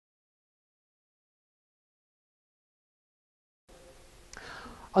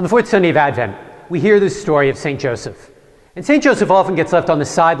On the fourth Sunday of Advent, we hear the story of St. Joseph. And St. Joseph often gets left on the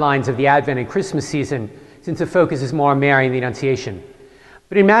sidelines of the Advent and Christmas season since the focus is more on Mary and the Annunciation.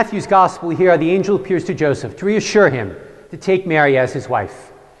 But in Matthew's Gospel, we hear how the angel appears to Joseph to reassure him to take Mary as his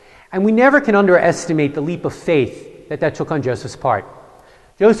wife. And we never can underestimate the leap of faith that took on Joseph's part.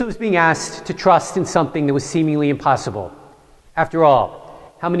 Joseph was being asked to trust in something that was seemingly impossible. After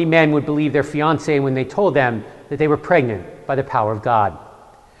all, how many men would believe their fiancée when they told them that they were pregnant by the power of God?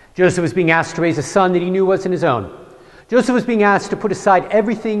 Joseph was being asked to raise a son that he knew wasn't his own. Joseph was being asked to put aside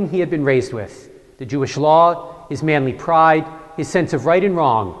everything he had been raised with, the Jewish law, his manly pride, his sense of right and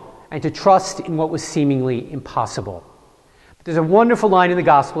wrong, and to trust in what was seemingly impossible. But there's a wonderful line in the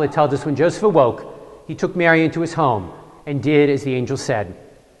Gospel that tells us when Joseph awoke, he took Mary into his home and did as the angel said.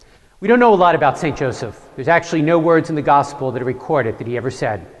 We don't know a lot about St. Joseph. There's actually no words in the Gospel that are recorded that he ever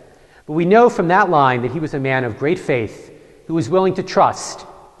said. But we know from that line that he was a man of great faith who was willing to trust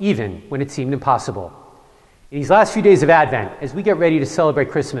even when it seemed impossible. In these last few days of Advent, as we get ready to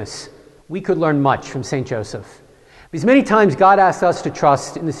celebrate Christmas, we could learn much from St. Joseph. Because many times God asks us to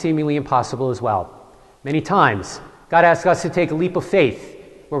trust in the seemingly impossible as well. Many times, God asks us to take a leap of faith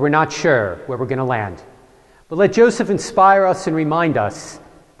where we're not sure where we're going to land. But let Joseph inspire us and remind us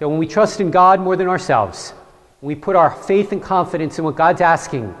that when we trust in God more than ourselves, when we put our faith and confidence in what God's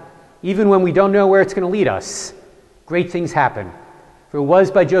asking, even when we don't know where it's going to lead us, great things happen. For it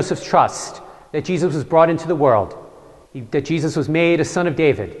was by Joseph's trust that Jesus was brought into the world, that Jesus was made a son of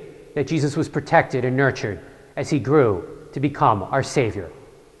David, that Jesus was protected and nurtured as he grew to become our Savior.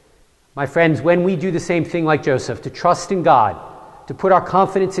 My friends, when we do the same thing like Joseph, to trust in God, to put our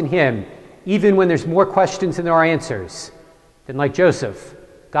confidence in him, even when there's more questions than there are answers, then like Joseph,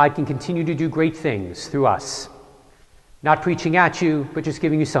 God can continue to do great things through us. Not preaching at you, but just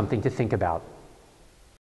giving you something to think about.